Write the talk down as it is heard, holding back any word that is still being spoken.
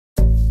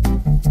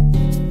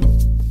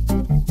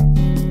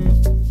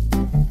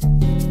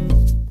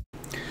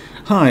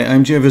Hi,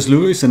 I'm Jervis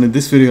Lewis, and in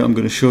this video I'm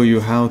going to show you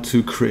how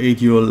to create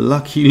your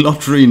lucky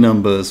lottery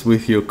numbers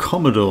with your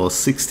Commodore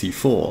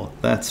 64.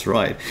 That's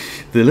right.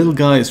 The little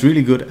guy is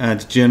really good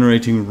at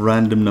generating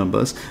random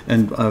numbers,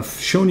 and I've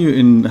shown you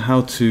in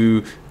how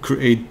to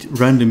create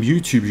random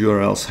YouTube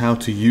URLs, how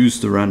to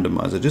use the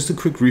randomizer. Just a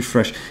quick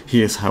refresh,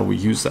 here's how we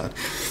use that.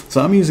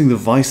 So I'm using the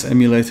Vice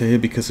emulator here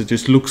because it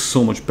just looks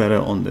so much better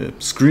on the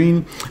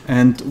screen,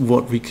 and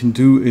what we can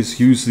do is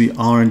use the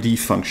R&D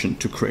function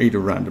to create a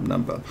random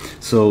number.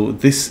 So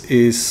this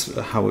is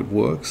how it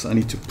works. I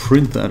need to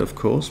print that, of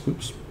course.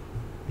 Whoops.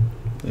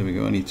 There we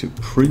go. I need to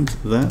print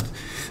that,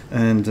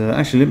 and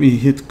actually let me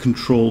hit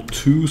Control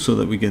 2 so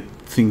that we get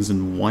things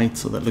in white,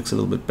 so that looks a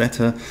little bit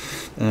better.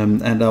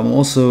 And I'm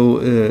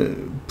also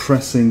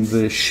pressing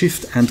the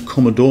Shift and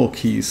Commodore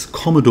keys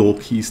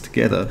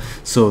together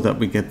so that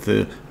we get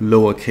the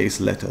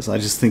lowercase letters. I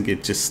just think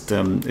it just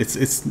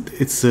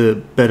it's a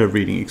better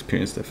reading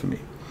experience there for me.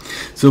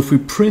 So if we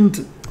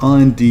print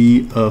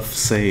R&D of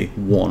say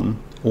 1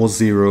 or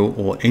 0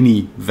 or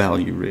any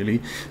value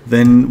really,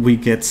 then we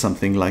get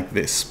something like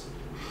this.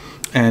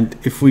 And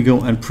if we go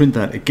and print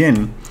that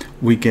again,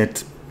 we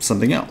get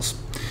something else.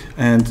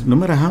 And no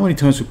matter how many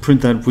times we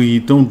print that, we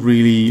don't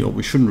really, or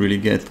we shouldn't really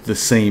get the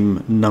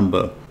same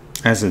number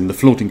as in the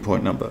floating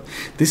point number.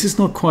 This is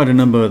not quite a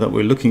number that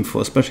we're looking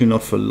for, especially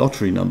not for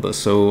lottery numbers.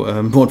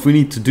 So what we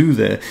need to do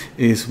there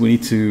is we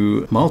need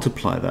to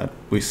multiply that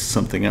with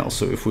something else.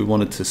 So if we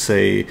wanted to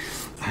say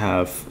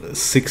have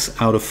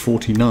 6 out of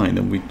 49,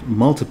 then we'd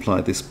multiply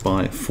this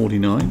by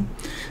 49,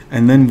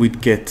 and then we'd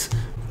get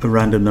a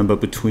random number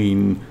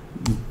between,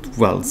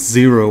 well,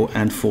 0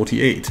 and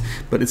 48,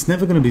 but it's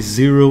never going to be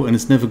 0 and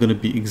it's never going to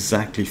be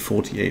exactly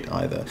 48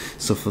 either.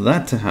 So for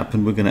that to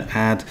happen, we're going to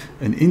add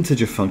an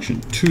integer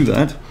function to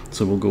that.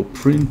 So we'll go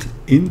print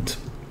int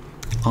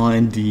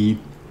R&D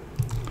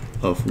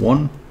of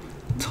 1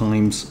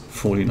 times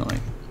 49.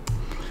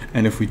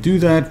 And if we do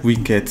that, we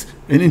get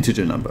an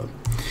integer number.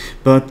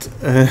 But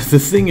the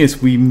thing is,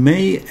 we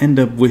may end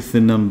up with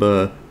the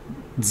number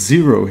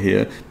 0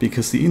 here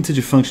because the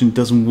integer function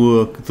doesn't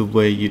work the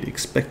way you'd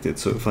expect it.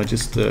 So if I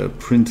just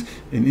print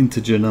an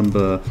integer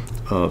number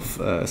of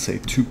say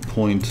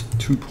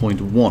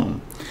 2.1,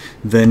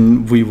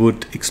 then we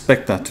would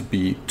expect that to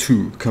be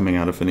 2 coming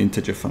out of an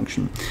integer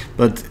function,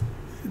 but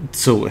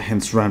so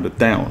hence round it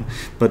down.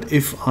 But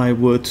if I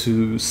were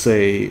to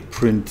say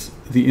print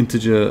the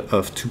integer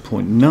of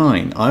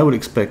 2.9, I would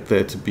expect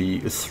there to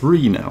be a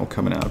 3 now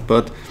coming out,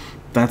 but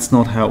that's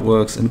not how it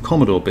works in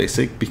Commodore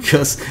Basic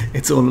because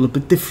it's all a little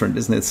bit different,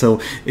 isn't it?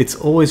 So it's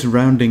always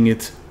rounding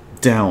it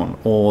down,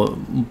 or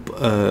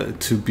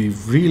to be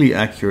really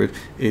accurate,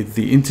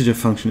 the integer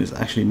function is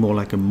actually more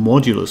like a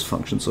modulus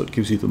function. So it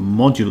gives you the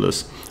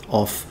modulus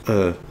of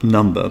a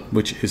number,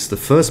 which is the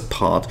first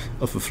part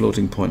of a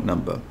floating point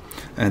number,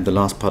 and the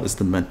last part is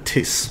the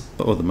mantis,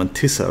 or the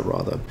mantissa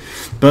rather.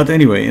 But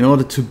anyway, in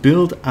order to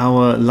build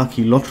our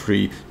lucky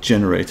lottery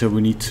generator, we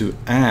need to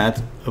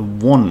add a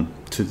 1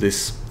 to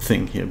this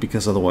thing here,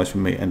 because otherwise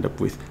we may end up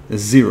with a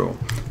 0.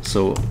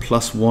 So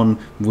plus 1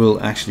 will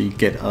actually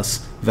get us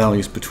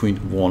values between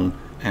 1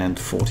 and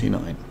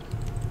 49.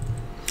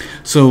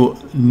 So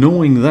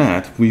knowing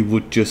that, we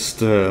would just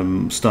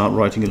start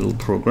writing a little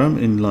program.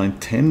 In line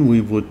 10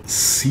 we would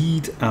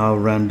seed our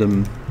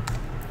random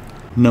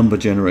number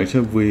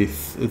generator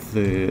with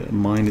the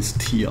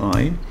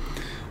 -ti,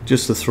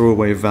 just a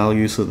throwaway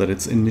value so that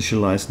it's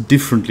initialized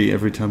differently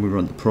every time we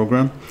run the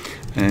program.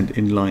 And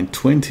in line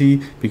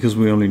 20, because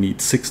we only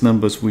need 6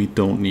 numbers, we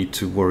don't need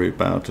to worry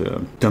about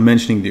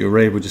dimensioning the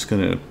array. We're just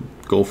going to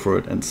go for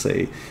it and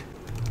say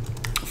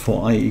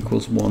for I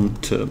equals 1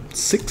 to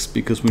 6,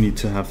 because we need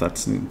to have that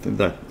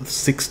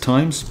 6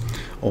 times,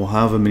 or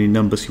however many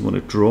numbers you want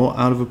to draw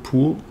out of a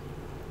pool.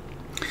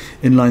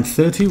 In line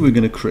 30, we're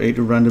going to create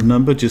a random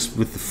number just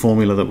with the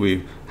formula that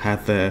we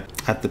had there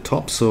at the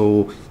top.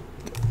 So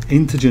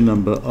integer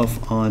number of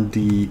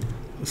R&D,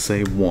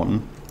 say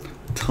 1,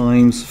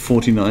 times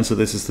 49. So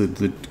this is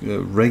the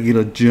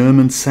regular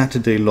German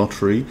Saturday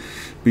lottery,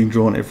 being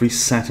drawn every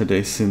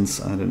Saturday since,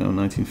 I don't know,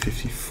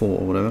 1954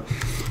 or whatever.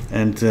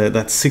 And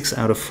that's 6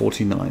 out of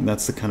 49.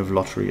 That's the kind of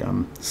lottery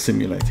I'm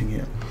simulating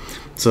here.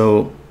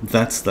 So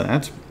that's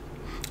that.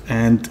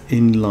 And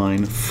in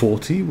line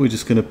 40, we're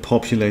just going to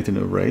populate an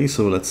array.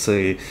 So let's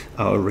say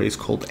our array is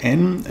called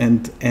n,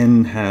 and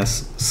n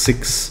has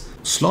 6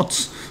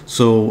 slots.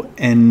 So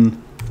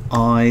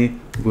ni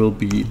will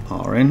be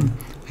rn,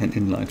 and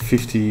in line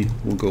 50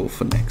 we'll go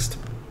for next.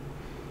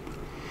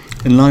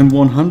 In line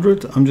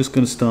 100, I'm just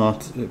going to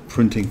start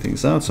printing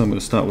things out. So I'm going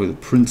to start with a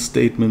print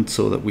statement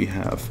so that we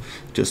have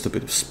just a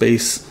bit of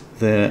space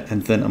there,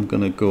 and then I'm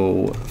going to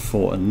go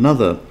for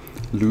another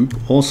loop,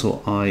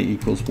 also I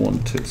equals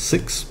 1 to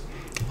 6.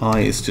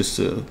 I is just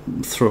a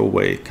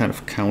throwaway kind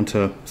of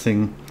counter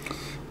thing,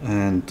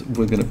 and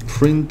we're going to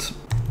print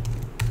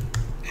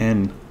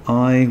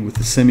ni with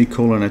the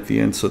semicolon at the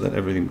end so that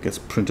everything gets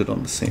printed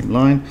on the same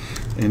line.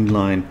 In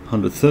line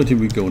 130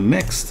 we go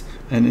next,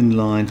 and in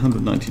line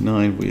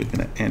 199 we are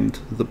going to end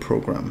the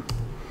program.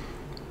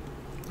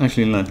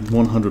 Actually, in line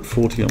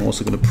 140, I'm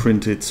also going to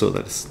print it so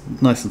that it's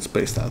nice and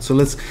spaced out. So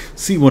let's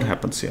see what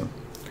happens here.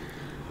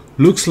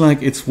 Looks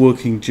like it's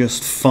working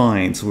just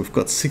fine. So we've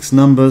got 6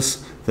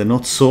 numbers. They're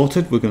not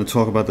sorted. We're going to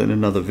talk about that in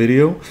another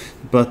video.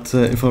 But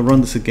if I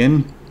run this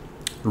again,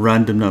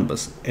 random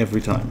numbers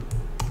every time.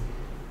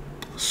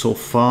 So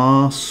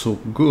far, so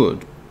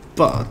good.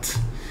 But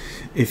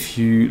if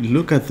you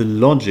look at the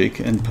logic,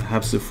 and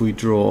perhaps if we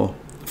draw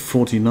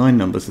 49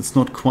 numbers, it's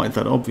not quite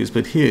that obvious,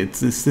 but here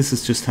this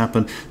has just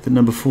happened. The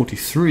number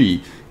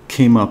 43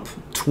 came up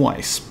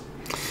twice,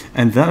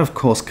 and that of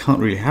course can't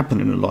really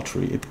happen in a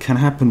lottery. It can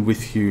happen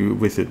with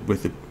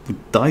a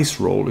dice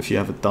roll. If you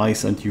have a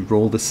dice and you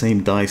roll the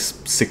same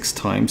dice 6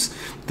 times,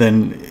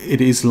 then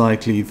it is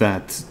likely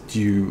that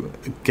you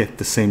get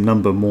the same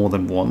number more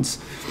than once.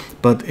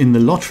 But in the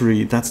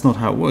lottery, that's not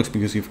how it works,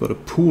 because you've got a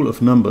pool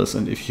of numbers,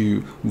 and if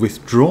you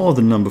withdraw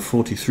the number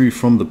 43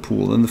 from the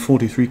pool, then the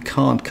 43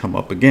 can't come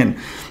up again.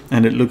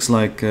 And it looks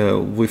like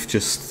we've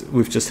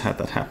just had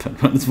that happen.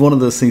 It's one of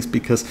those things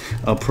because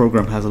our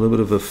program has a little bit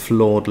of a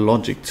flawed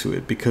logic to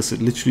it, because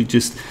it literally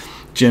just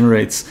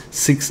generates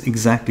 6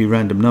 exactly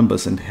random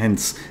numbers, and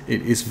hence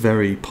it is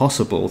very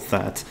possible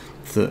that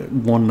the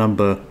one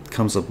number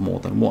comes up more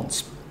than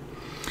once.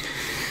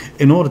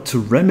 In order to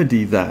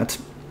remedy that,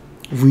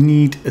 we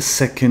need a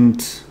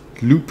second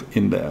loop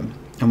in there,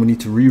 and we need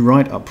to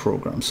rewrite our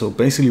program. So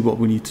basically what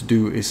we need to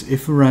do is,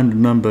 if a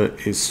random number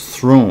is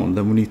thrown,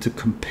 then we need to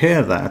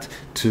compare that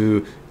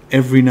to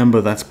every number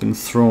that's been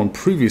thrown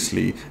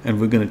previously, and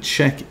we're going to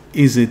check,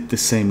 is it the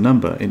same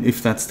number? And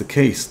if that's the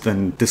case,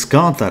 then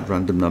discard that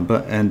random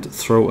number and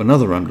throw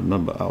another random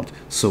number out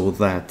so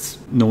that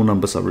no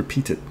numbers are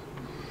repeated.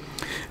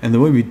 And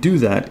the way we do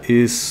that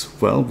is,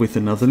 well, with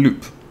another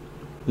loop.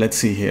 Let's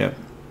see here.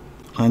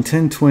 Line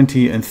 10,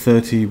 20 and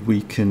 30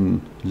 we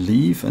can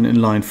leave, and in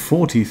line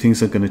 40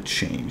 things are going to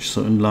change.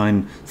 So in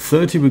line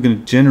 30 we're going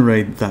to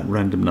generate that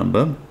random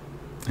number.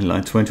 In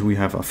line 20 we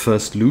have our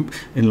first loop.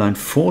 In line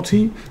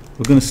 40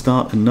 we're going to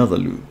start another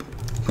loop,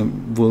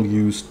 and we'll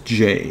use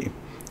j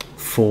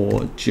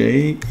for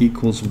j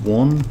equals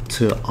 1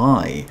 to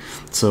I.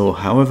 So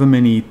however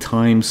many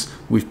times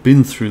we've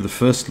been through the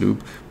first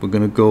loop, we're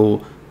going to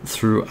go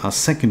through our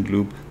second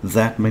loop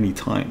that many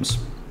times.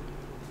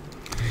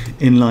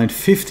 In line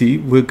 50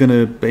 we're going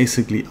to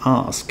basically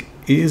ask,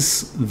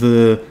 is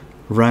the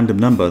random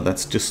number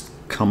that's just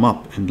come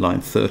up in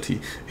line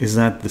 30, is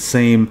that the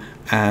same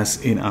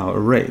as in our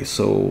array?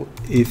 So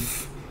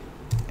if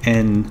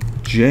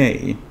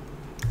nj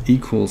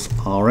equals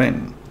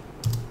rn,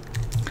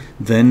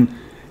 then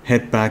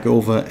head back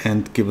over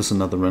and give us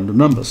another random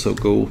number, so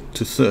go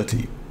to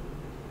 30.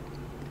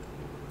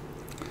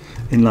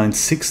 In line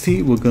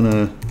 60 we're going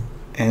to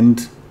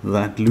end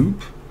that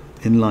loop.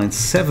 In line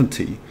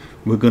 70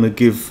 we're going to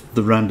give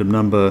the random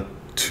number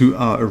to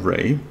our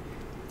array,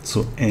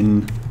 so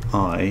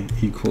ni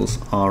equals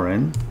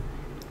rn.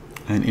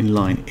 And in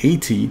line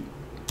 80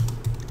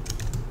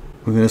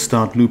 we're going to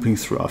start looping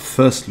through our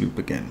first loop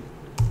again.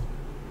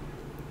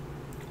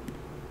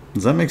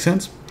 Does that make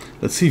sense?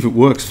 Let's see if it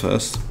works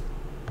first.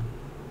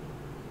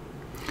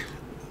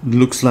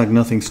 Looks like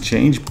nothing's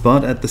changed,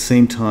 but at the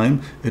same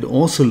time it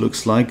also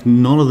looks like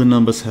none of the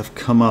numbers have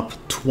come up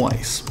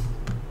twice.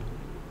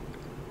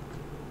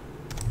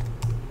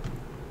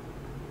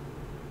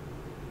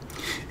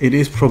 It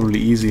is probably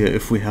easier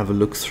if we have a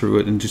look through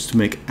it, and just to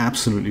make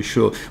absolutely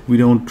sure we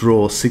don't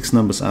draw 6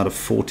 numbers out of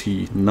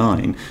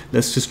 49,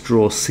 let's just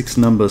draw 6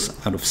 numbers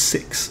out of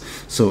 6.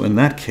 So in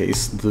that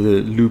case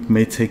the loop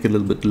may take a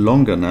little bit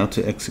longer now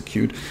to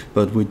execute,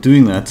 but we're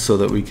doing that so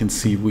that we can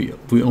see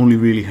we only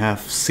really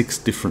have 6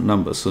 different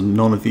numbers, so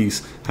none of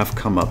these have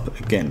come up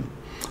again.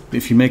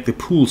 If you make the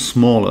pool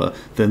smaller,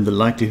 then the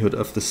likelihood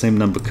of the same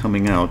number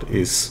coming out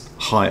is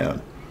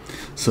higher.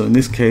 So in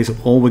this case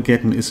all we're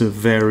getting is a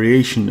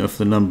variation of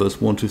the numbers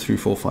 1, 2, 3,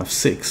 4, 5,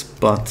 6,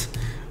 but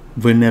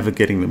we're never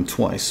getting them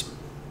twice.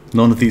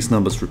 None of these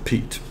numbers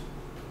repeat,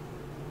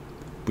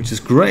 which is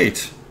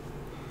great.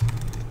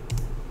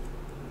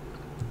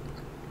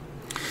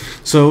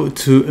 So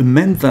to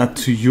amend that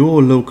to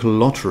your local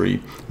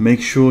lottery,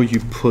 make sure you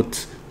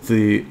put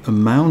the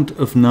amount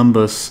of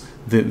numbers,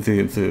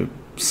 the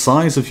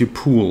size of your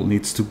pool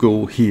needs to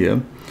go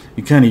here.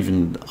 You can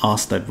even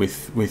ask that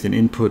with an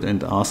input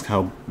and ask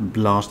how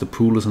large the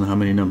pool is and how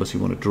many numbers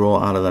you want to draw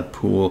out of that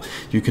pool.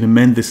 You can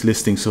amend this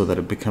listing so that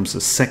it becomes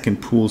a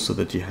second pool, so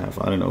that you have,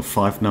 I don't know,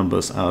 5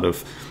 numbers out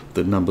of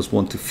the numbers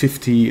 1 to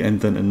 50,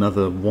 and then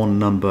another 1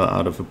 number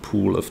out of a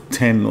pool of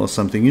 10 or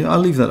something. I'll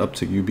leave that up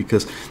to you,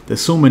 because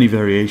there's so many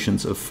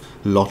variations of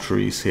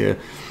lotteries here.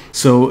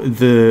 So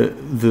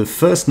the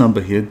first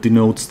number here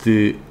denotes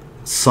the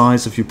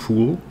size of your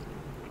pool,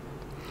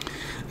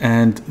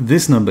 and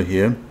this number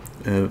here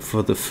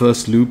for the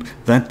first loop,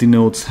 that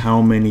denotes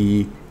how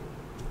many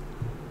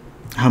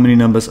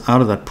numbers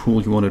out of that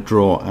pool you want to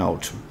draw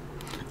out,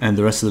 and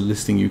the rest of the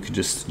listing you can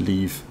just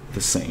leave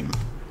the same.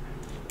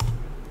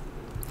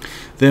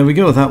 there we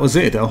go. That was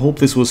it. I hope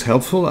this was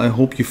helpful. I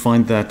hope you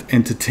find that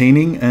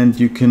entertaining and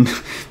you can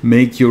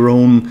make your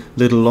own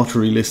little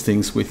lottery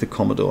listings with the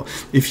Commodore.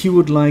 If you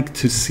would like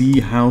to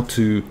see how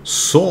to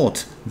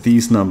sort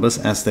these numbers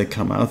as they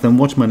come out, then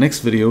watch my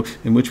next video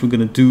in which we're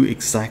going to do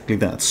exactly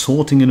that,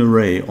 sorting an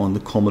array on the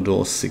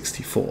Commodore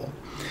 64.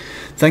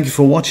 Thank you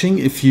for watching.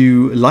 If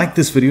you like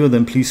this video,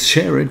 then please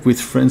share it with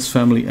friends,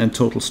 family and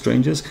total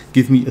strangers.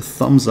 Give me a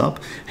thumbs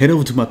up. Head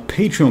over to my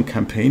Patreon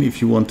campaign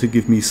if you want to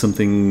give me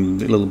something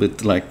a little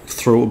bit, like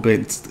throw a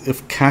bit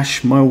of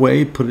cash my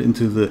way, put it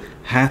into the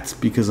hat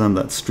because I'm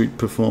that street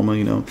performer,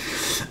 you know.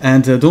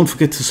 And don't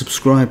forget to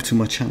subscribe to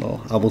my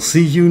channel. I will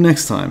see you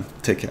next time.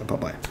 Take care.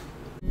 Bye-bye.